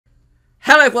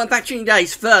Hello everyone, back to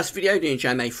today's first video, doing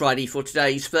JMA Friday for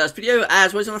today's first video.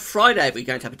 As well as on a Friday, we're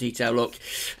going to have a detailed look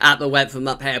at the weather for the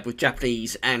month ahead with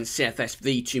Japanese and CFS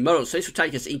V2 models. So this will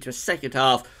take us into the second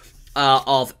half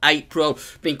of April.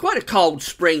 Been quite a cold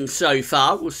spring so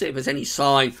far. We'll see if there's any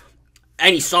sign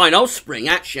of spring,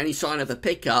 actually, any sign of a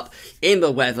pickup in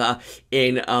the weather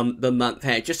in the month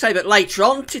ahead. Just say that later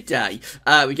on today,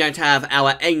 we're going to have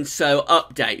our ENSO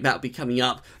update. That'll be coming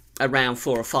up around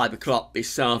 4 or 5 o'clock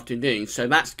this afternoon. So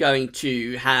that's going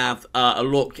to have a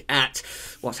look at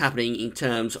what's happening in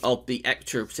terms of the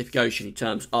extra Pacific Ocean, in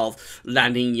terms of La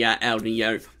Nina, El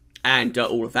Nino, and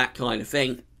all of that kind of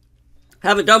thing.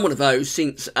 Haven't done one of those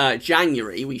since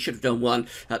January. We should have done one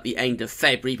at the end of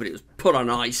February, but it was put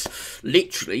on ice,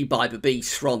 literally, by the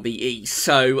beast from the east.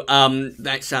 So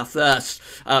that's our first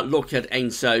look at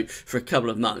ENSO for a couple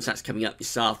of months. That's coming up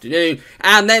this afternoon.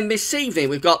 And then this evening,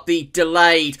 we've got the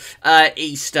delayed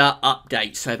Easter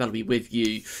update. So that'll be with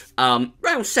you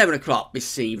around 7 o'clock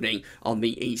this evening on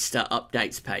the Easter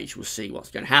updates page. We'll see what's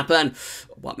going to happen,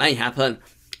 what may happen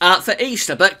for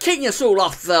Easter. But kicking us all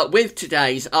off with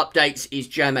today's updates is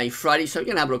JMA Friday. So we're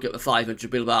going to have a look at the 500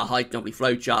 millibar height anomaly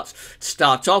flowcharts to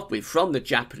start off with from the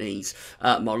Japanese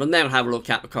model. And then we'll have a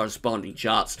look at the corresponding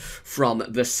charts from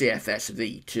the CFS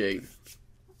V2.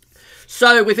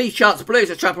 So with these charts, blue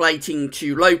is extrapolating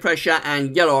to low pressure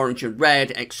and yellow, orange and red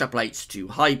extrapolates to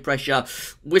high pressure.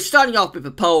 We're starting off with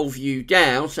the pole view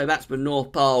down, so that's the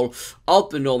North Pole of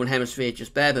the Northern Hemisphere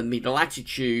just there. The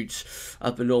mid-latitudes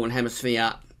of the Northern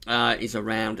Hemisphere is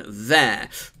around there.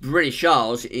 British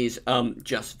Isles is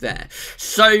just there.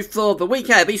 So for the week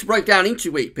ahead, these broke down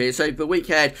into week periods. So the week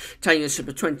ahead taking us to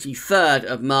the 23rd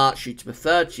of March through to the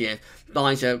 30th,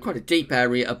 lies quite a deep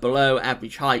area of below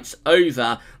average heights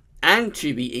over and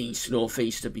to the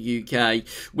east-northeast of the UK,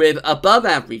 with above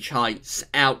average heights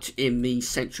out in the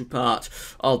central part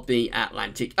of the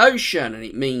Atlantic Ocean. And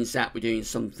it means that we're doing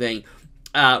something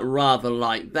rather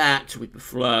like that with the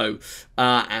flow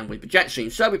and with the jet stream.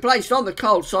 So we're placed on the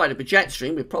cold side of the jet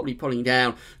stream. We're probably pulling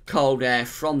down cold air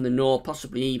from the north,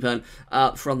 possibly even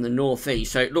from the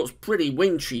northeast. So it looks pretty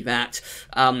wintry, that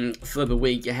for the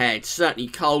week ahead. Certainly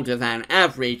colder than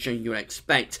average, and you would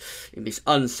expect in this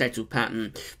unsettled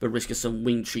pattern the risk of some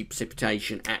wintry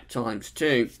precipitation at times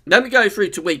too. Then we go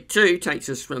through to week 2, takes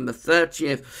us from the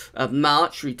 30th of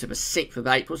March through to the 6th of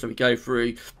April. So we go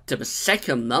through to the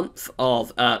second month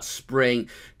of spring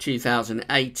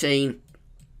 2018.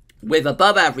 With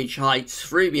above average heights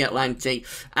through the Atlantic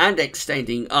and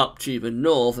extending up to the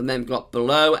north, and then we've got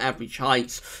below average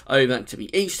heights over to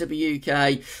the east of the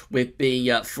UK. With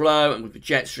the flow and with the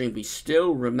jet stream, we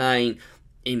still remain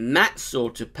in that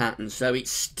sort of pattern, so it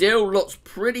still looks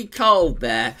pretty cold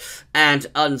there and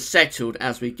unsettled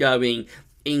as we're going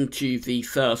into the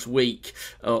first week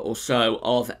or so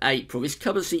of April. This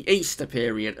covers the Easter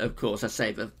period, of course. I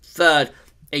say the third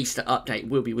Easter update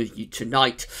will be with you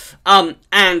tonight, and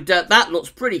that looks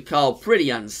pretty cold, pretty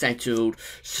unsettled.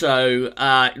 So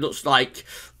it looks like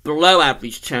below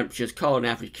average temperatures, cold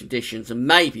average conditions, and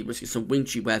maybe we'll see some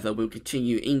wintry weather will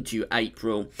continue into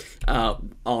April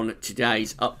on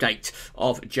today's update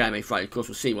of JMA Friday. Of course,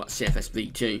 we'll see what CFS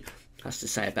V2 has to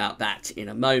say about that in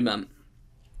a moment.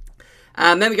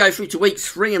 And then we go through to weeks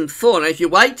 3 and 4. Now, if you're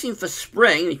waiting for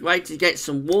spring, if you're waiting to get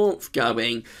some warmth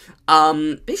going,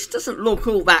 this doesn't look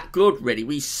all that good, really.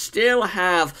 We still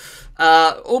have,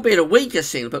 albeit a weaker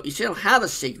signal, but we still have a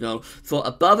signal for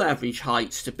above average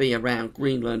heights to be around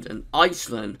Greenland and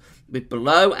Iceland, with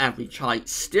below average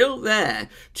heights still there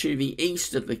to the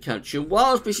east of the country. And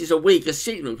whilst this is a weaker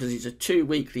signal because it's a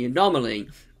 2-weekly anomaly,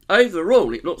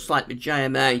 overall, it looks like the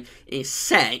JMA is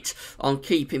set on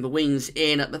keeping the winds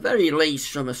in, at the very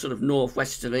least, from a sort of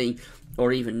northwesterly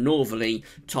or even northerly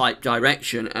type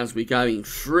direction as we're going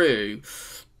through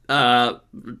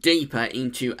deeper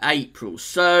into April.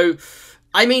 So,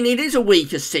 I mean, it is a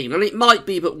weaker signal. It might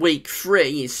be that week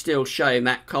 3 is still showing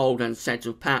that cold,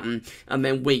 unsettled pattern, and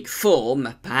then week 4,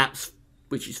 perhaps,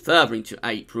 which is further into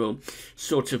April,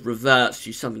 sort of reverts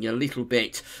to something a little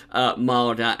bit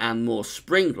milder and more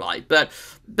spring-like. But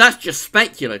that's just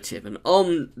speculative, and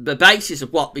on the basis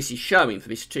of what this is showing for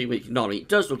this 2-week anomaly, it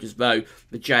does look as though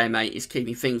the JMA is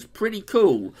keeping things pretty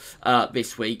cool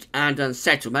this week, and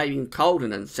unsettled, maybe even cold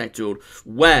and unsettled,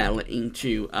 well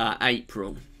into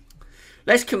April.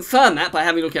 Let's confirm that by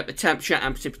having a look at the temperature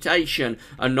and precipitation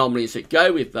anomalies that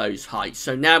go with those heights.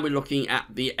 So now we're looking at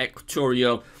the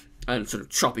equatorial and sort of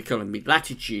tropical and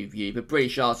mid-latitude view. The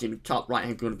British Isles in the top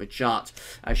right-hand corner of the chart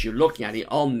as you're looking at it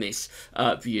on this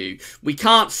view. We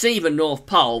can't see the North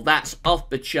Pole. That's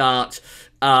off the chart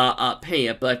up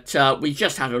here, but we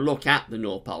just had a look at the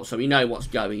North Pole, so we know what's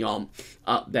going on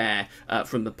up there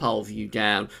from the pole view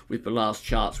down with the last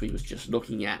charts we was just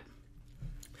looking at.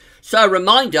 So a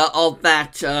reminder of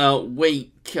that week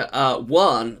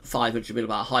 1 500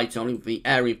 millibar height only with the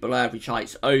area below average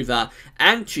heights over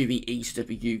and to the east of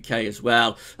the UK as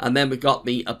well. And then we've got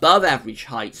the above average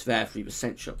heights there through the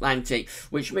Central Atlantic,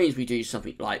 which means we do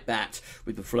something like that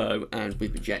with the flow and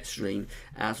with the jet stream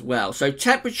as well. So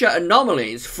temperature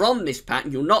anomalies from this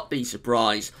pattern, you'll not be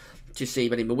surprised to see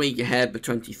that in the week ahead, the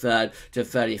 23rd to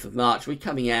 30th of March, we're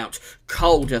coming out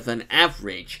colder than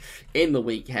average in the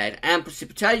week ahead, and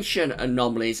precipitation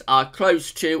anomalies are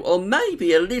close to or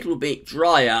maybe a little bit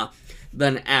drier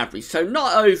than average, so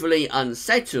not overly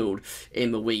unsettled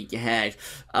in the week ahead,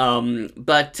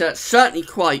 but certainly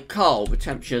quite cold, the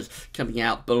temperatures coming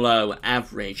out below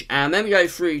average. And then we go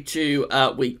through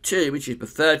to week 2, which is the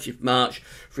 30th of March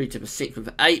through to the 6th of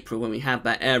April, when we have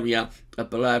that area of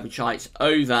below average heights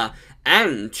over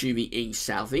and to the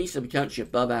east-southeast of the country,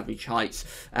 above average heights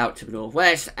out to the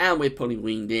northwest, and we're pulling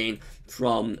wind in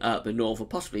from the north, or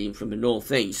possibly even from the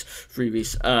northeast through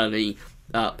this early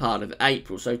part of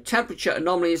April. So temperature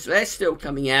anomalies, they're still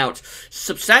coming out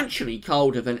substantially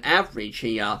colder than average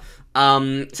here.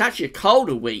 It's actually a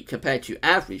colder week compared to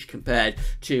average compared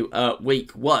to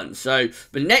week 1. So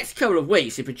the next couple of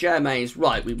weeks, if the JMA is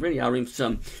right, we really are in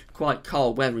some quite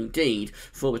cold weather indeed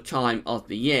for the time of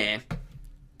the year.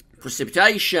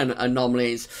 Precipitation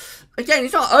anomalies, again,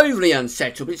 it's not overly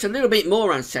unsettled, but it's a little bit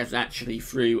more unsettled actually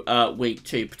through week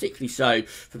 2, particularly so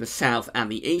for the south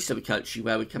and the east of the country,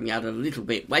 where we're coming out a little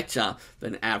bit wetter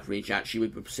than average actually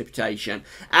with the precipitation.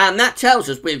 And that tells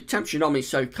us with temperature anomalies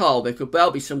so cold, there could well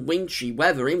be some wintry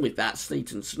weather in with that,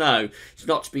 sleet and snow. It's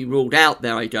not to be ruled out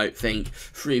there, I don't think,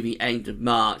 through the end of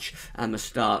March and the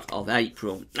start of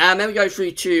April. And then we go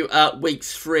through to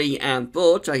weeks 3 and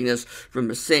 4, taking us from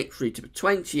the 6th through to the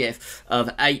 20th of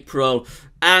April.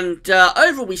 And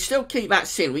overall, we still keep that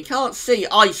seen. We can't see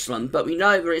Iceland, but we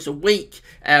know there is a weak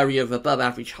area of above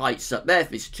average heights up there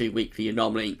for this 2-weekly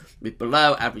anomaly, with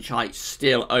below average heights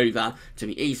still over to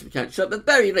the east of the country. So at the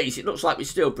very least, it looks like we're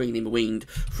still bringing in the wind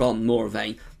from more of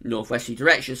a northwesterly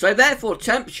direction. So therefore,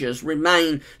 temperatures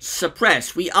remain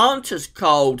suppressed. We aren't as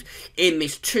cold in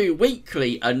this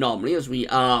 2-weekly anomaly as we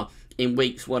are in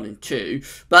weeks 1 and 2,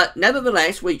 but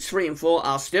nevertheless weeks 3 and 4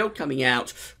 are still coming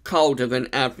out colder than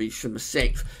average from the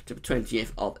 6th to the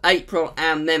 20th of April.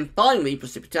 And then finally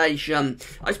precipitation,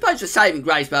 I suppose the saving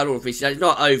grace about all of this is that it's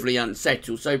not overly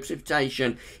unsettled, so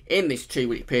precipitation in this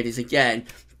 2-week period is again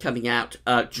coming out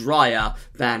drier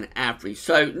than average,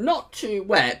 so not too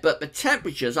wet, but the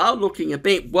temperatures are looking a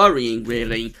bit worrying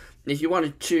really if you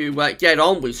wanted to get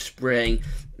on with spring.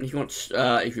 If you want,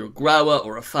 if you're a grower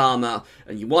or a farmer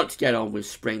and you want to get on with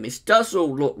spring, this does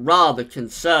all look rather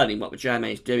concerning what the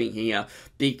JMA is doing here,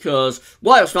 because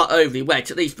while it's not overly wet,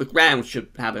 at least the ground should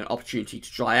have an opportunity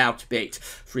to dry out a bit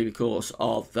through the course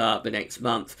of the next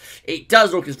month. It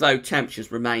does look as though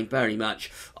temperatures remain very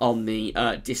much on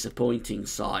the disappointing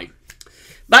side.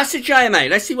 That's the JMA.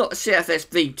 Let's see what the CFS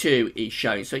V2 is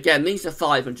showing. So again, these are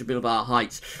 500 millibar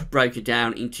heights broken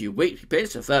down into weekly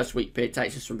periods. The first week period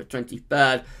takes us from the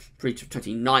 23rd through to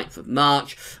 29th of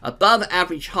March. Above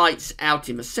average heights out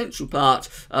in the central part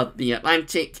of the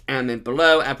Atlantic, and then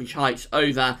below average heights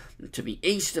over to the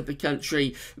east of the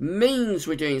country, means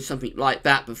we're doing something like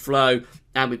that with flow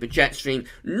and with the jet stream.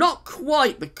 Not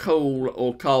quite the cool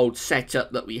or cold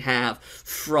setup that we have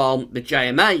from the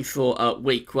JMA for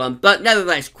week 1, but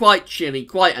nevertheless quite chilly,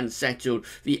 quite unsettled.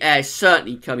 The air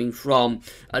certainly coming from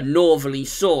a northerly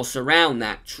source around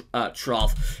that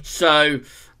trough. So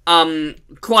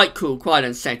quite cool, quite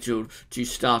unsettled to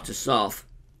start us off.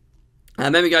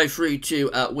 And then we go through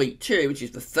to week 2, which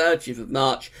is the 30th of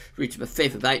March through to the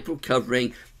 5th of April,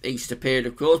 covering Easter period,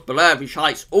 of course. Below average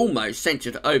heights almost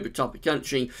centred over top of the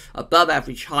country. Above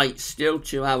average heights still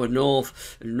to our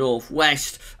north and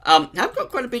northwest. Have got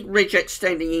quite a big ridge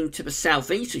extending into the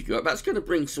southeast of Europe. That's going to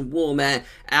bring some warm air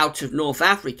out of North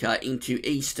Africa into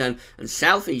eastern and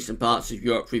southeastern parts of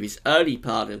Europe through this early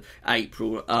part of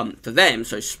April for them.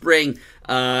 So spring,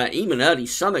 even early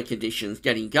summer conditions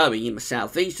getting going in the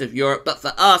southeast of Europe. But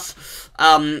for us,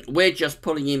 we're just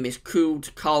pulling in this cool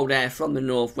to cold air from the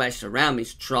northwest around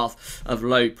this trough of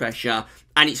low pressure,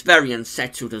 and it's very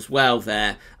unsettled as well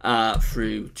there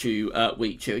through to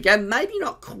week 2. Again, maybe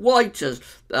not quite as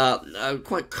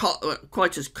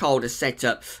quite as cold a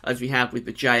setup as we have with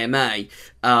the JMA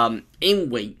in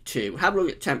week 2. Have a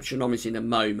look at temperature anomalies in a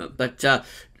moment, but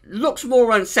looks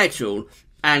more unsettled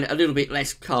and a little bit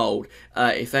less cold,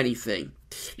 if anything.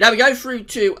 Now we go through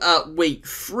to week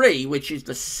 3, which is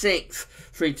the 6th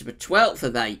through to the 12th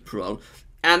of April.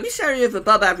 And this area of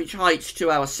above average heights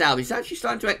to our south is actually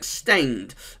starting to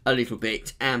extend a little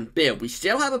bit and build. We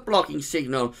still have a blocking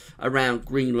signal around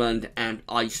Greenland and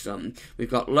Iceland.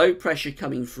 We've got low pressure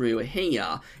coming through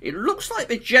here. It looks like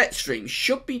the jet stream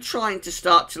should be trying to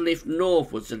start to lift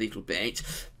northwards a little bit.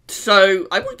 So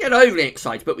I won't get overly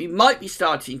excited, but we might be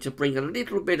starting to bring a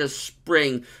little bit of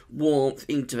spring warmth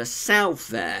into the south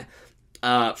there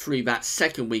through that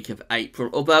second week of April.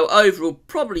 Although overall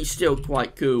probably still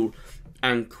quite cool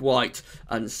and quite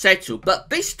unsettled. But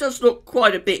this does look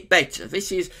quite a bit better.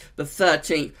 This is the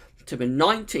 13th to the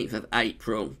 19th of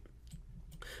April,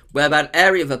 where that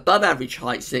area of above average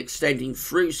heights is extending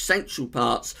through central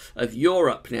parts of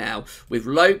Europe now, with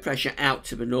low pressure out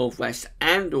to the northwest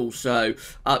and also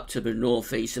up to the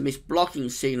northeast. And this blocking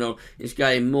signal is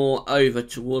going more over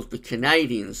towards the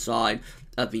Canadian side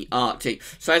of the Arctic.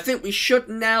 So I think we should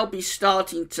now be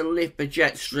starting to lift the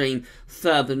jet stream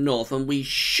further north, and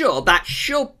that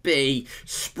should be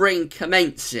spring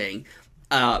commencing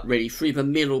really through the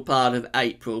middle part of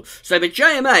April. So the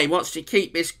JMA wants to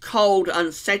keep this cold,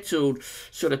 unsettled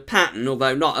sort of pattern,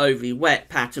 although not overly wet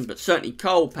pattern, but certainly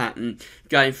cold pattern,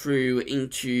 going through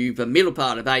into the middle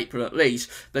part of April at least.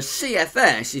 The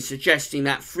CFS is suggesting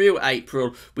that through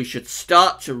April we should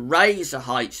start to raise the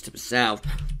heights to the south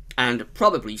and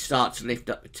probably start to lift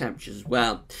up the temperatures as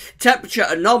well. Temperature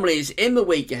anomalies in the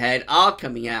week ahead are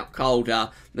coming out colder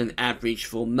than average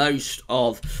for most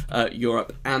of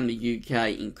Europe and the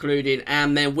UK included.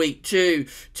 And then week 2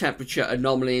 temperature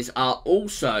anomalies are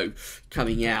also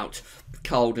coming out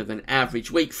colder than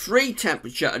average. Week 3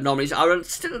 temperature anomalies are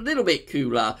still a little bit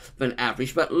cooler than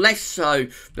average, but less so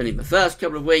than in the first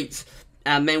couple of weeks.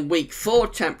 And then week 4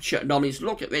 temperature anomalies,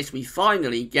 look at this, we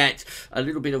finally get a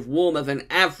little bit of warmer than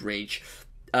average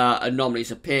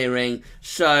anomalies appearing.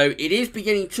 So it is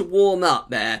beginning to warm up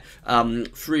there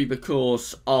through the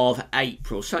course of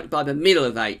April. Certainly by the middle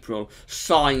of April,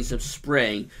 signs of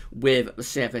spring with the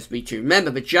CFS V2. Remember,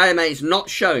 the JMA is not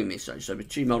showing this, so the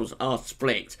two models are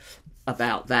split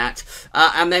about that.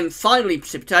 And then finally,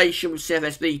 precipitation with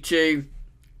CFS V2.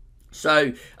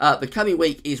 So the coming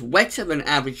week is wetter than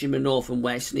average in the north and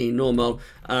west, near normal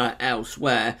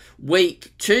elsewhere.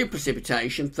 Week 2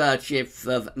 precipitation, 30th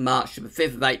of March to the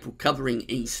 5th of April, covering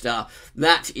Easter.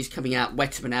 That is coming out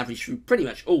wetter than average from pretty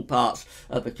much all parts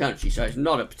of the country. So it's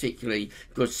not a particularly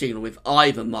good signal with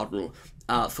either model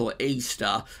for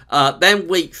Easter. Then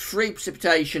week 3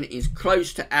 precipitation is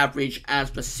close to average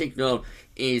as the signal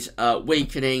is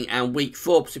weakening, and week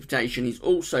 4 precipitation is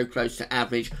also close to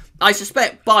average. I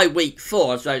suspect by week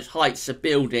 4, as those heights are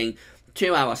building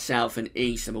to our south and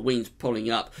east and the winds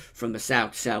pulling up from the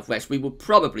south to southwest, we will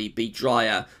probably be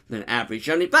drier than average.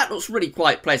 And that looks really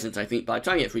quite pleasant, I think. By the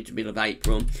time you get through to the middle of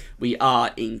April, we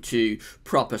are into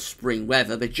proper spring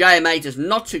weather. The JMA does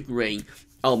not agree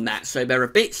on that, so they're a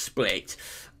bit split.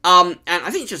 And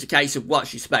I think it's just a case of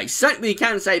watch your space. Certainly we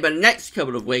can say the next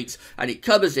couple of weeks, and it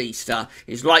covers Easter,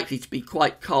 is likely to be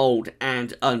quite cold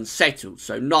and unsettled.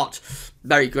 So not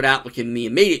very good outlook in the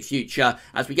immediate future.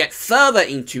 As we get further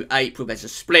into April, there's a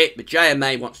split. The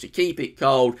JMA wants to keep it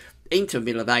cold into the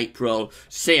middle of April.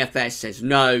 CFS says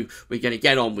no, we're going to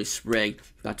get on with spring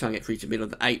by the time we get through to the middle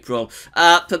of April.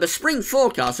 For the spring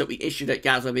forecast that we issued at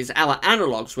Gazov, is our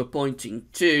analogues were pointing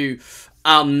to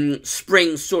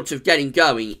spring sort of getting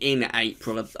going in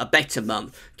April, a better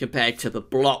month compared to the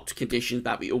blocked conditions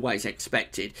that we always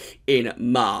expected in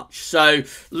March. So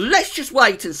let's just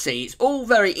wait and see. It's all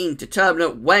very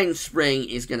indeterminate when spring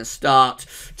is going to start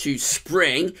to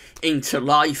spring into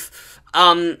life.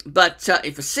 But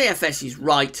if the CFS is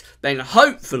right, then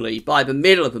hopefully by the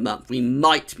middle of the month we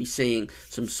might be seeing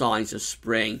some signs of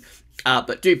spring.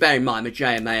 But do bear in mind, the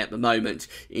JMA at the moment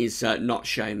is not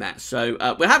showing that. So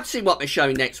we'll have to see what they're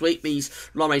showing next week.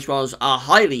 These long-range models are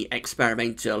highly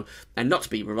experimental and not to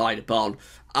be relied upon.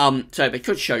 So they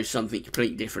could show something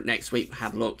completely different next week. We'll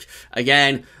have a look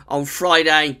again on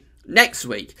Friday next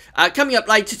week. Coming up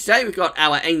later today, we've got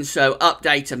our ENSO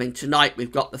update, and then tonight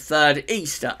we've got the third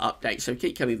Easter update. So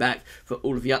keep coming back for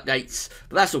all of the updates.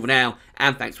 But that's all for now,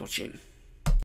 and thanks for watching.